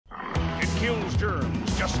kills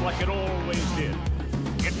germs just like it always did.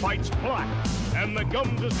 It fights plaque and the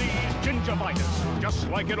gum disease gingivitis just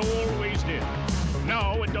like it always did.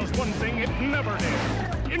 Now it does one thing it never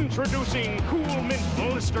did. Introducing Cool Mint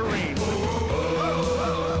Listerine.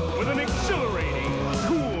 With an exhilarating,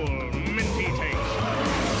 cool, minty taste.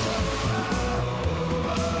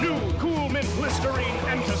 New Cool Mint Listerine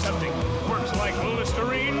Antiseptic. Works like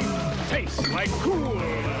Listerine, tastes like cool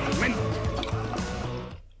mint.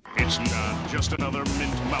 It's not just another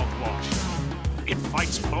mint mouthwash. It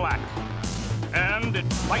fights plaque. And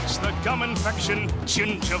it fights the gum infection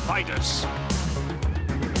gingivitis.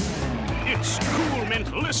 It's Cool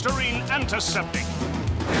Mint Listerine Antiseptic.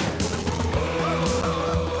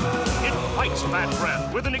 It fights bad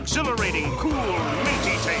breath with an exhilarating, cool,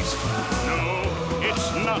 minty taste. No,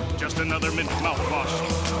 it's not just another mint mouthwash.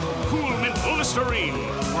 Cool Mint Listerine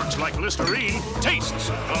works like Listerine, tastes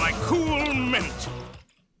like cool mint.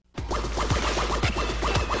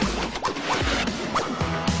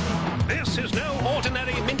 This is no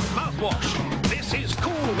ordinary mint mouthwash. This is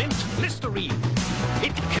Cool Mint Listerine.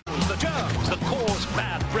 It kills the germs that cause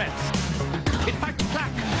bad breath. It fights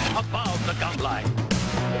plaque above the gum line.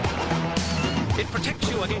 It protects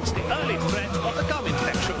you against the early threat of the gum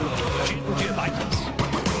infection, gingivitis.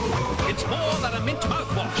 It's more than a mint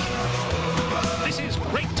mouthwash.